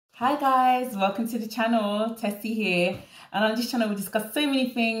Hi guys, welcome to the channel. Tessie here, and on this channel we discuss so many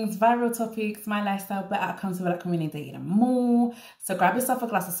things, viral topics, my lifestyle, better outcomes for Black women in dating and more. So grab yourself a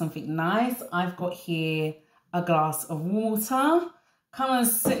glass of something nice. I've got here a glass of water. Come and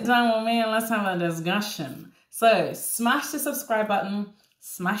sit down with me and let's have a discussion. So smash the subscribe button,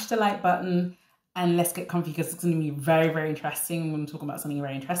 smash the like button, and let's get comfy because it's going to be very, very interesting. I'm going to talk about something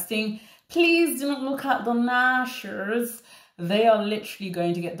very interesting. Please do not look at the lashes. They are literally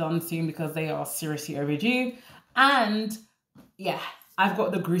going to get done soon because they are seriously overdue. And yeah, I've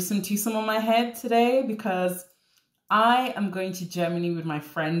got the gruesome twosome on my head today because I am going to Germany with my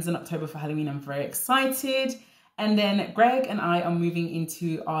friends in October for Halloween. I'm very excited. And then Greg and I are moving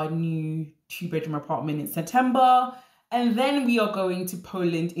into our new 2-bedroom apartment in September. And then we are going to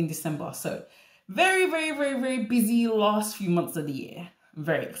Poland in December. So very, very, very, very busy last few months of the year.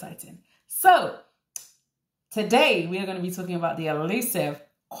 Very exciting. So today, we are going to be talking about the elusive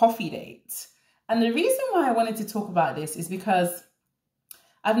coffee date. And the reason why I wanted to talk about this is because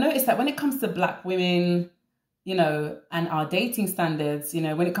I've noticed that when it comes to Black women, you know, and our dating standards, you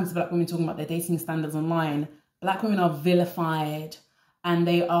know, when it comes to Black women talking about their dating standards online, Black women are vilified and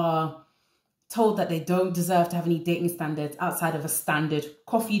they are told that they don't deserve to have any dating standards outside of a standard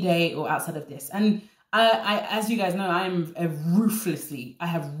coffee date or outside of this. And I as you guys know, I have ruthlessly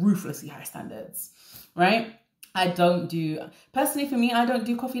high standards, right? Personally for me, I don't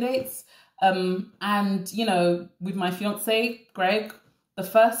do coffee dates. And you know, with my fiance, Greg, the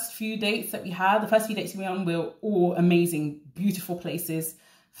first few dates we were on were all amazing, beautiful places,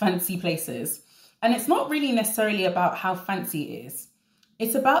 fancy places. And it's not really necessarily about how fancy it is.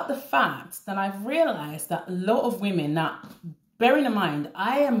 It's about the fact that I've realized that a lot of women, now bearing in mind,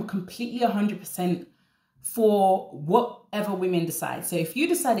 I am completely 100% for whatever women decide. So if you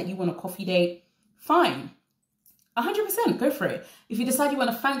decide that you want a coffee date, fine. 100%, go for it. If you decide you want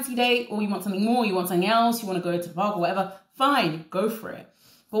a fancy date or you want something more, you want something else, you want to go to the park or whatever, fine, go for it.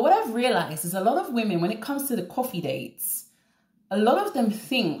 But what I've realized is a lot of women, when it comes to the coffee dates, a lot of them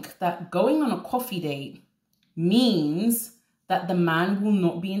think that going on a coffee date means that the man will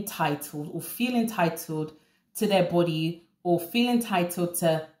not be entitled or feel entitled to their body or feel entitled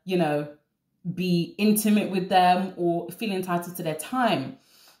to, you know, be intimate with them or feel entitled to their time.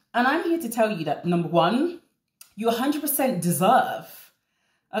 And I'm here to tell you that, number one, you 100% deserve,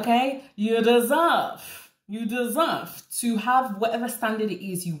 okay? You deserve to have whatever standard it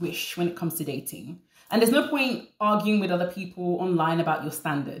is you wish when it comes to dating. And there's no point arguing with other people online about your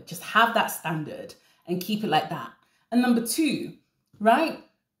standard. Just have that standard and keep it like that. And number two, right?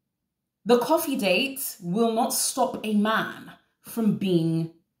 The coffee date will not stop a man from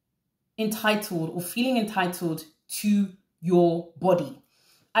being entitled or feeling entitled to your body.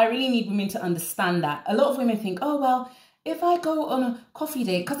 I really need women to understand that. A lot of women think, oh, well, if I go on a coffee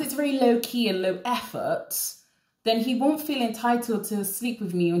date, because it's very low key and low effort, then he won't feel entitled to sleep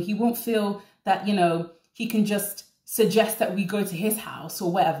with me, or he won't feel that, you know, he can just suggest that we go to his house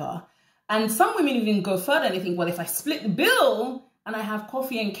or whatever. And some women even go further and they think, well, if I split the bill and I have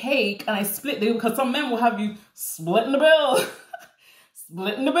coffee and cake and I split the bill, because some men will have you splitting the bill.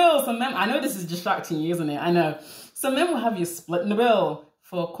 Splitting the bill. Some men, I know this is distracting you, isn't it? I know. Some men will have you splitting the bill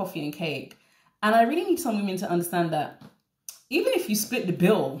for coffee and cake. And I really need some women to understand that even if you split the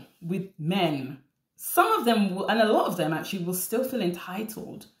bill with men, some of them will, and a lot of them actually, will still feel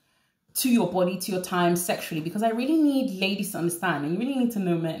entitled to your body, to your time sexually, because I really need ladies to understand, and you really need to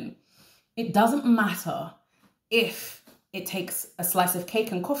know men. It doesn't matter if it takes a slice of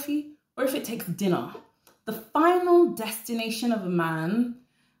cake and coffee or if it takes dinner. The final destination of a man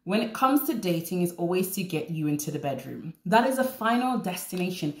when it comes to dating is always to get you into the bedroom. That is a final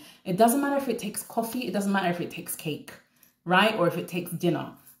destination. It doesn't matter if it takes coffee. It doesn't matter if it takes cake, right? Or if it takes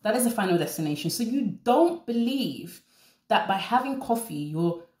dinner. That is a final destination. So you don't believe that by having coffee,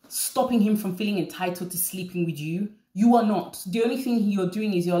 you're stopping him from feeling entitled to sleeping with you. You are not. The only thing you're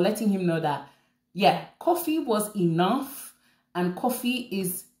doing is you're letting him know that, yeah, coffee was enough. And coffee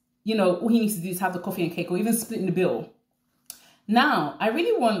is, you know, all he needs to do is have the coffee and cake or even splitting the bill. Now, I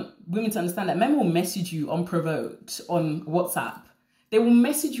really want women to understand that men will message you unprovoked on WhatsApp. They will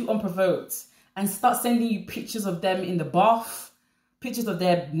message you unprovoked and start sending you pictures of them in the bath, pictures of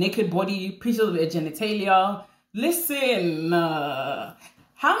their naked body, pictures of their genitalia. Listen, how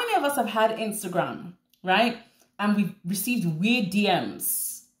many of us have had Instagram, right? And we've received weird DMs.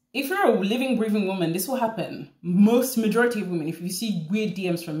 If you're a living, breathing woman, this will happen. Majority of women, if you see weird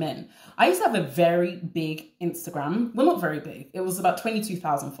DMs from men. I used to have a very big Instagram. Well, not very big. It was about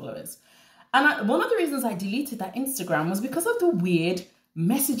 22,000 followers. And one of the reasons I deleted that Instagram was because of the weird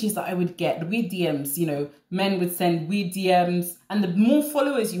messages that I would get, the weird DMs, you know, men would send weird DMs, and the more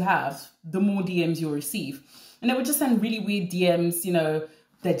followers you have, the more DMs you'll receive. And they would just send really weird DMs, you know,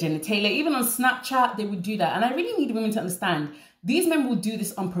 their genitalia, even on Snapchat, they would do that. And I really need women to understand, these men will do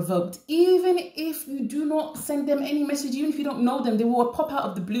this unprovoked. Even if you do not send them any message, even if you don't know them, they will pop out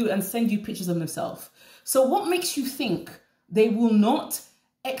of the blue and send you pictures of themselves. So what makes you think they will not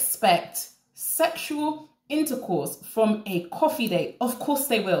expect sexual intercourse from a coffee date? Of course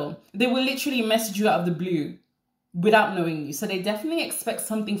they will. They will literally message you out of the blue without knowing you. So they definitely expect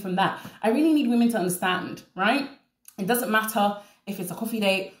something from that. I really need women to understand, right? It doesn't matter if it's a coffee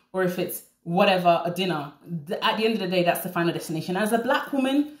date or if it's whatever, a dinner. At the end of the day, that's the final destination. As a Black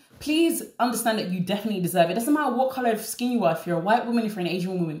woman, please understand that you definitely deserve it. It doesn't matter what color of skin you are. If you're a white woman, if you're an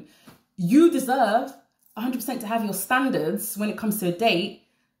Asian woman, you deserve 100% to have your standards when it comes to a date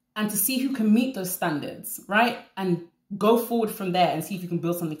and to see who can meet those standards, right? And go forward from there and see if you can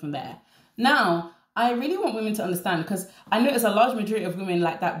build something from there. Now, I really want women to understand, because I notice a large majority of women,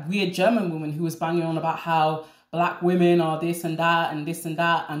 like that weird German woman who was banging on about how Black women are this and that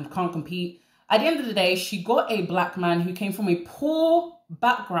and can't compete. At the end of the day, she got a Black man who came from a poor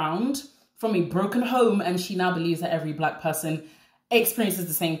background, from a broken home, and she now believes that every Black person experiences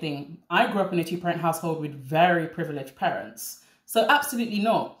the same thing. I grew up in a two-parent household with very privileged parents. So absolutely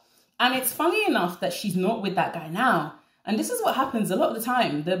not. And it's funny enough that she's not with that guy now. And this is what happens a lot of the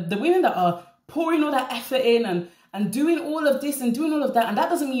time. The women that are pouring all that effort in and doing all of this and doing all of that, and that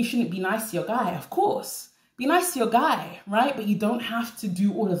doesn't mean you shouldn't be nice to your guy, of course. Be nice to your guy, right? But you don't have to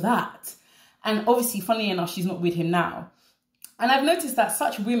do all of that. And obviously, funnily enough, she's not with him now. And I've noticed that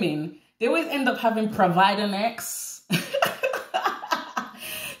such women, they always end up having provider necks. Do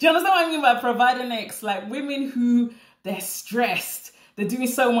you understand what I mean by provider necks? Like women who, they're stressed. They're doing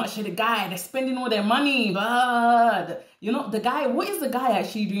so much to the guy. They're spending all their money. But, you know, the guy, what is the guy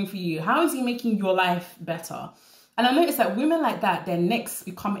actually doing for you? How is he making your life better? And I noticed that women like that, their necks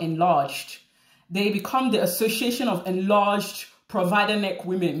become enlarged. They become the association of enlarged provider neck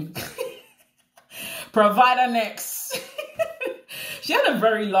women. Provider necks. She had a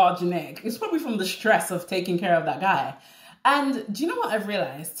very large neck. It's probably from the stress of taking care of that guy. And do you know what I've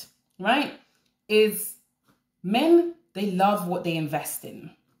realized, right? Is men, they love what they invest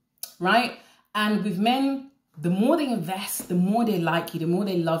in, right? And with men, the more they invest, the more they like you, the more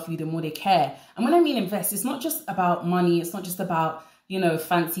they love you, the more they care. And when I mean invest, it's not just about money. It's not just about, you know,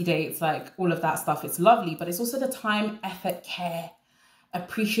 fancy dates, like all of that stuff. It's lovely, but it's also the time, effort, care,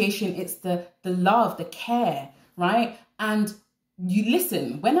 appreciation. It's the love, the care, right? And you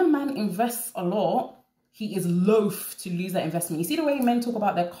listen, when a man invests a lot, he is loath to lose that investment. You see the way men talk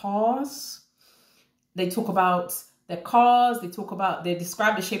about their cars? They talk about their cars. They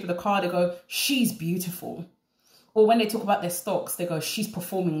describe the shape of the car. They go, she's beautiful. Or when they talk about their stocks, they go, she's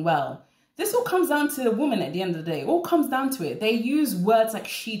performing well. This all comes down to the woman at the end of the day. It all comes down to it. They use words like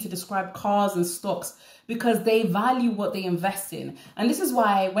she to describe cars and stocks because they value what they invest in. And this is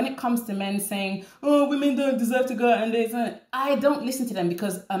why when it comes to men saying, oh, women don't deserve to go out and this, I don't listen to them,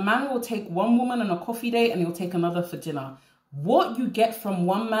 because a man will take one woman on a coffee date and he'll take another for dinner. What you get from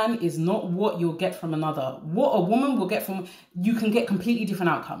one man is not what you'll get from another. What a woman will get from, you can get completely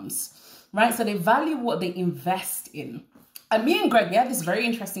different outcomes, right? So they value what they invest in. And me and Greg, we had this very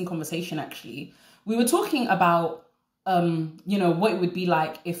interesting conversation, actually. We were talking about, you know, what it would be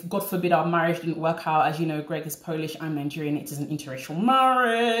like if, God forbid, our marriage didn't work out. As you know, Greg is Polish, I'm Nigerian. It is an interracial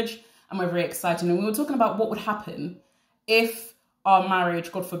marriage. And we're very excited. And we were talking about what would happen if our marriage,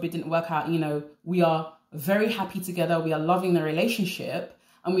 God forbid, didn't work out. You know, we are very happy together. We are loving the relationship.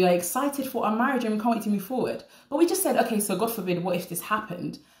 And we are excited for our marriage and we can't wait to move forward. But we just said, okay, so God forbid, what if this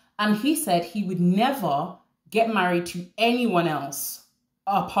happened? And he said he would never get married to anyone else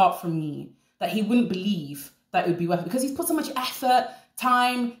apart from me, that he wouldn't believe that it would be worth it, because he's put so much effort,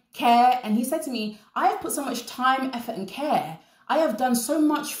 time, care. And he said to me, I have put so much time, effort and care. I have done so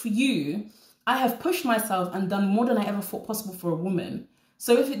much for you. I have pushed myself and done more than I ever thought possible for a woman.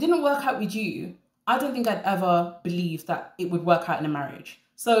 So if it didn't work out with you, I don't think I'd ever believe that it would work out in a marriage.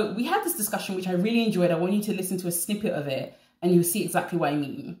 So we had this discussion, which I really enjoyed. I want you to listen to a snippet of it and you'll see exactly what I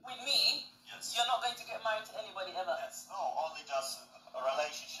mean. With me, yes. You're not going to get married to anybody ever? Yes, no, only just a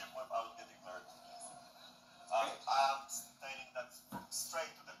relationship without getting married. I'm stating that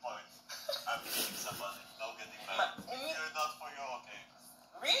straight to the point. I'm meeting somebody, no getting married. If you're not for you, okay.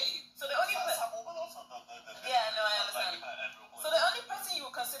 Really? So the only person... Some women also don't know that. Yeah, no, I understand. Like so the only person you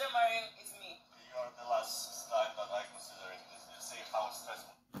would consider marrying is me? You're the last time that I consider it. You see how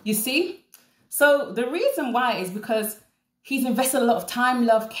stressful. You see? So the reason why is because he's invested a lot of time,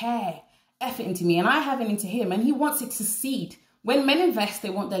 love, care, effort into me, and I have it into him, and he wants it to succeed When men invest, they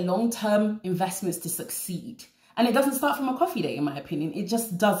want their long-term investments to succeed. And it doesn't start from a coffee date, in my opinion. It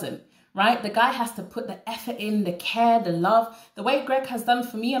just doesn't, right? The guy has to put the effort in, the care, the love, the way Greg has done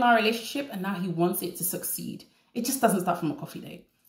for me in our relationship, and now he wants it to succeed. It just doesn't start from a coffee date.